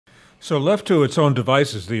So left to its own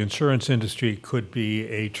devices, the insurance industry could be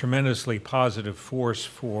a tremendously positive force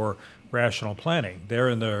for rational planning. They're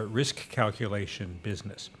in the risk calculation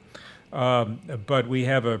business. But we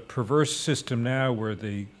have a perverse system now where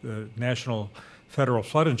the National Federal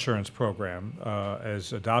Flood Insurance Program,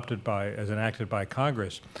 as enacted by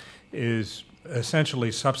Congress, is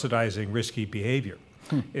essentially subsidizing risky behavior.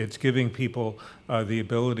 It's giving people the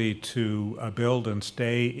ability to build and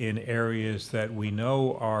stay in areas that we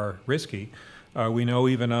know are risky. We know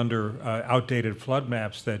even under outdated flood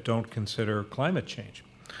maps that don't consider climate change.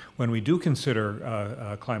 When we do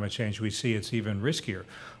consider climate change, we see it's even riskier.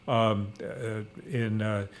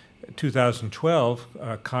 In 2012,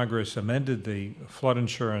 Congress amended the flood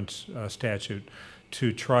insurance statute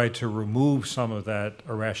to try to remove some of that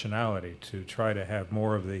irrationality, to try to have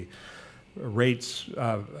more of the rates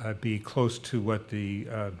be close to what the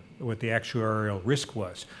actuarial risk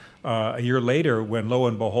was. A year later, when lo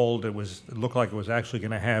and behold, it looked like it was actually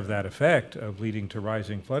going to have that effect of leading to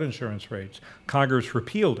rising flood insurance rates, Congress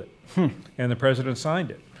repealed it, and the president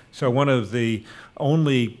signed it. So one of the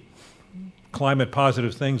only climate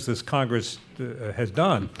positive things this Congress has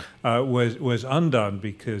done was undone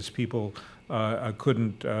because people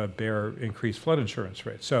couldn't bear increased flood insurance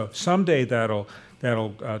rates. So someday that'll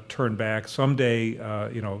turn back. Someday,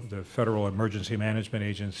 the Federal Emergency Management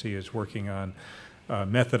Agency is working on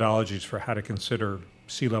methodologies for how to consider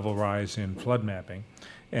sea level rise in flood mapping.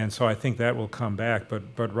 And so I think that will come back.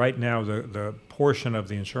 But right now, the portion of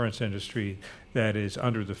the insurance industry that is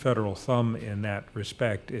under the federal thumb in that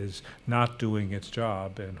respect is not doing its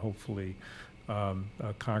job. And hopefully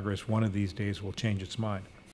Congress one of these days will change its mind.